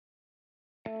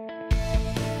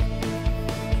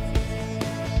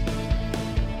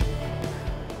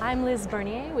I'm Liz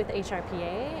Bernier with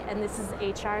HRPA, and this is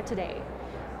HR Today.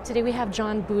 Today we have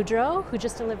John Boudreau, who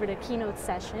just delivered a keynote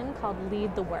session called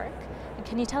Lead the Work.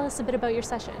 Can you tell us a bit about your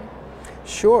session?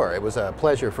 Sure, it was a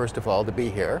pleasure, first of all, to be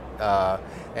here.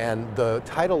 And the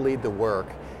title Lead the Work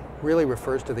really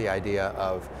refers to the idea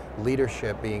of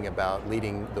leadership being about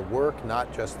leading the work,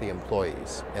 not just the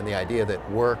employees. And the idea that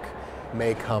work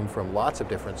may come from lots of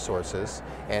different sources,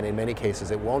 and in many cases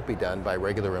it won't be done by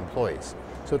regular employees.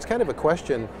 So it's kind of a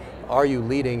question, are you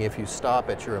leading if you stop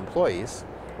at your employees,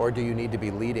 or do you need to be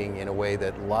leading in a way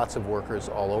that lots of workers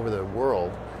all over the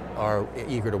world are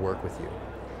eager to work with you?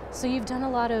 So you've done a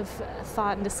lot of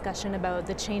thought and discussion about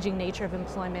the changing nature of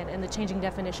employment and the changing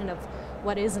definition of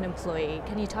what is an employee.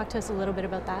 Can you talk to us a little bit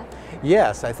about that?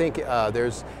 Yes, I think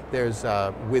there's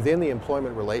within the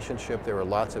employment relationship there are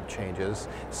lots of changes.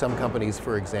 Some companies,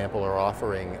 for example, are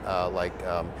offering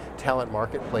talent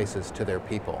marketplaces to their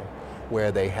people,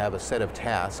 where they have a set of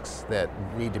tasks that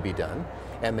need to be done,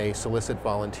 and they solicit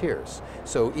volunteers.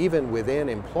 So even within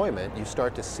employment, you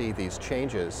start to see these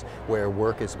changes where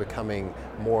work is becoming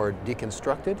more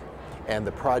deconstructed, and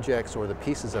the projects or the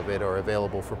pieces of it are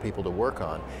available for people to work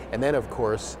on. And then, of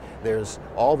course, there's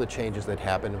all the changes that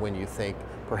happen when you think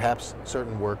perhaps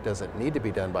certain work doesn't need to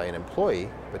be done by an employee,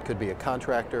 but could be a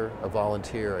contractor, a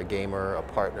volunteer, a gamer, a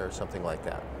partner, something like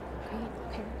that. Great,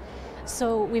 okay.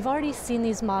 So we've already seen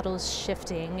these models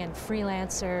shifting, and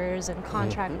freelancers and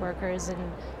contract workers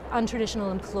and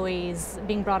untraditional employees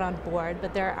being brought on board,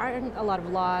 but there aren't a lot of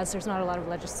laws, there's not a lot of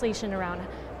legislation around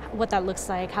what that looks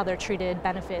like, how they're treated,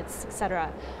 benefits,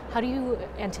 etc. How do you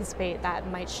anticipate that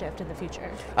might shift in the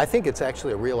future? I think it's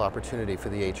actually a real opportunity for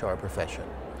the HR profession.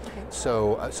 Okay.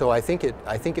 So I think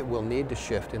it will need to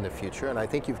shift in the future, and I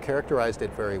think you've characterized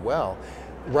it very well.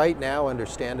 Right now,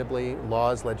 understandably,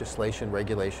 laws, legislation,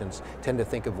 regulations tend to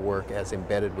think of work as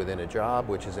embedded within a job,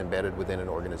 which is embedded within an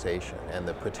organization. And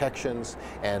the protections,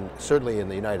 and certainly in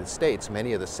the United States,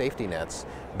 many of the safety nets,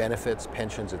 benefits,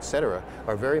 pensions, etc.,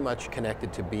 are very much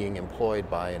connected to being employed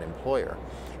by an employer.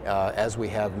 As we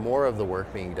have more of the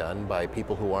work being done by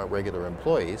people who aren't regular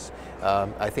employees,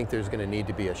 I think there's going to need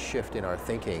to be a shift in our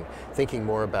thinking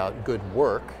more about good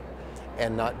work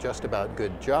and not just about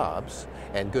good jobs.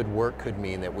 And good work could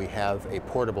mean that we have a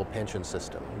portable pension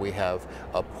system. We have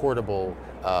a portable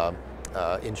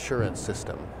insurance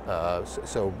system.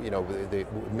 So you know, the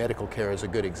medical care is a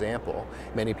good example.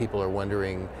 Many people are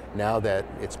wondering, now that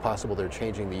it's possible they're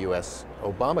changing the US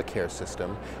Obamacare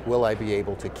system, will I be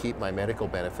able to keep my medical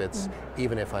benefits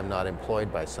even if I'm not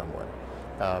employed by someone?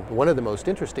 One of the most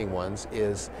interesting ones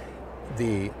is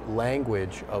the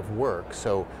language of work.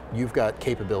 So you've got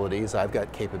capabilities, I've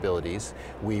got capabilities.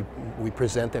 We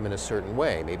present them in a certain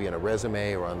way, maybe in a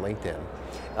resume or on LinkedIn.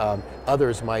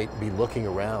 Others might be looking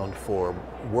around for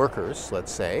workers,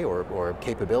 let's say, or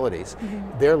capabilities.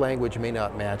 Their language may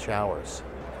not match ours.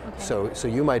 Okay. So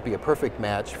you might be a perfect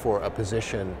match for a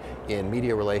position in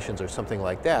media relations or something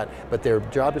like that, but their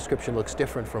job description looks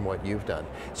different from what you've done.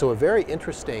 So a very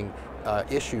interesting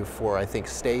issue for, I think,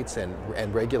 states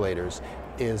and regulators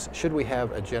is, should we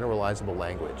have a generalizable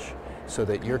language so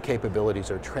that your capabilities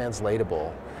are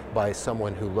translatable by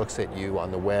someone who looks at you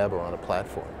on the web or on a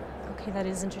platform? Okay, that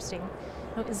is interesting.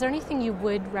 Now, is there anything you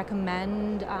would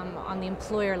recommend on the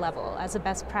employer level as a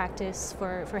best practice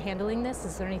for handling this?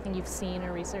 Is there anything you've seen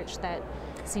or researched that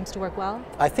seems to work well?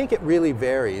 I think it really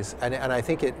varies, and I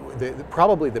think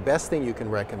probably the best thing you can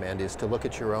recommend is to look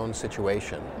at your own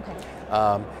situation.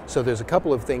 Okay. So there's a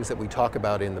couple of things that we talk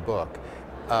about in the book.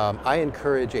 I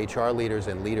encourage HR leaders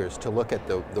and leaders to look at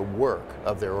the work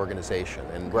of their organization,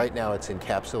 and right now it's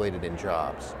encapsulated in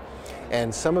jobs.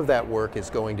 And some of that work is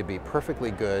going to be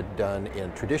perfectly good done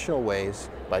in traditional ways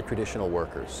by traditional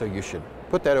workers. So you should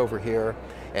put that over here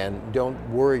and don't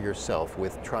worry yourself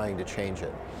with trying to change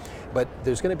it. But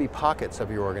there's going to be pockets of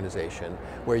your organization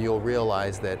where you'll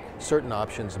realize that certain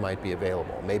options might be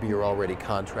available. Maybe you're already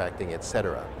contracting,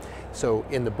 etc. So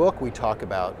in the book we talk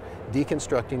about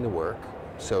deconstructing the work.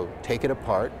 So take it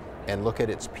apart and look at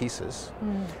its pieces.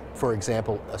 For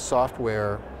example, a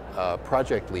software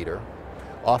project leader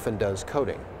often does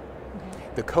coding.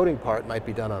 The coding part might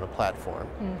be done on a platform.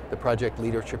 The project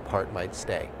leadership part might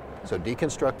stay. So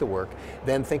deconstruct the work,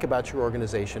 then think about your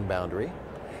organization boundary.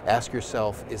 Ask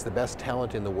yourself, is the best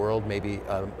talent in the world maybe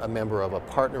a member of a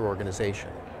partner organization?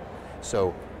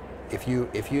 So if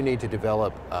you need to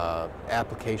develop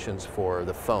applications for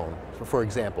the phone, for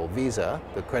example, Visa,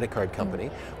 the credit card company,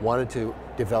 wanted to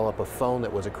develop a phone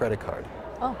that was a credit card.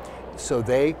 Oh. So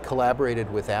they collaborated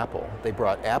with Apple. They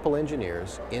brought Apple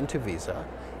engineers into Visa,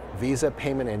 Visa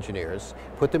payment engineers,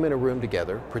 put them in a room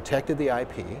together, protected the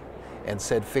IP, and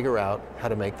said, figure out how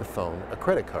to make the phone a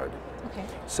credit card. Okay.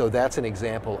 So that's an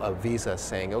example of Visa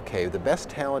saying, okay, the best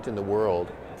talent in the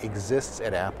world exists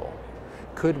at Apple.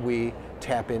 Could we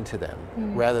tap into them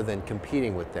rather than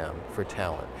competing with them for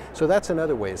talent? So that's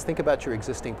another way, is think about your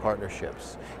existing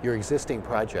partnerships, your existing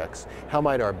projects. How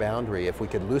might our boundary, if we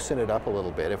could loosen it up a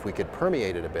little bit, if we could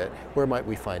permeate it a bit, where might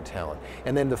we find talent?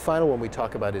 And then the final one we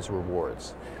talk about is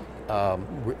rewards.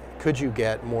 Could you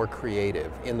get more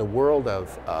creative? In the world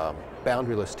of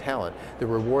boundaryless talent, the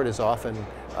reward is often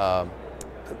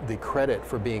the credit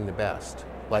for being the best,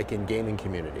 like in gaming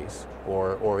communities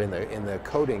or in the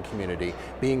coding community.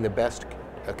 Being the best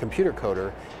computer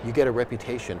coder, you get a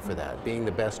reputation for that, being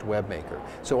the best web maker.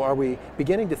 So are we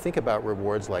beginning to think about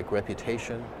rewards like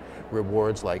reputation,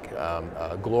 rewards like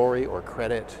glory or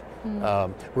credit,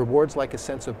 rewards like a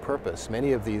sense of purpose?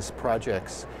 Many of these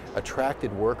projects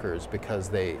attracted workers because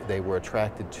they were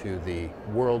attracted to the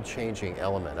world-changing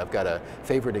element. I've got a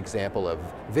favorite example of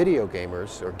video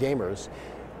gamers or gamers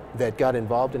that got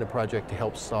involved in a project to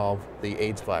help solve the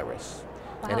AIDS virus.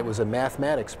 Wow. And it was a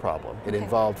mathematics problem. It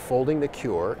involved folding the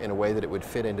cure in a way that it would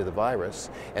fit into the virus,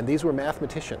 and these were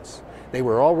mathematicians. They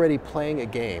were already playing a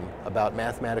game about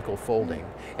mathematical folding,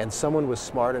 and someone was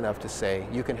smart enough to say,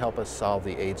 you can help us solve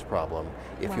the AIDS problem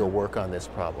if you'll work on this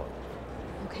problem.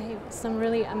 Okay, some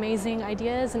really amazing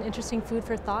ideas and interesting food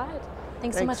for thought.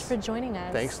 Thanks so much for joining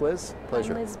us. Thanks, Liz.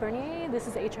 Pleasure. I'm Liz Bernier. This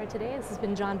is HR Today. This has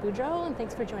been John Boudreau, and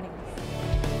thanks for joining us.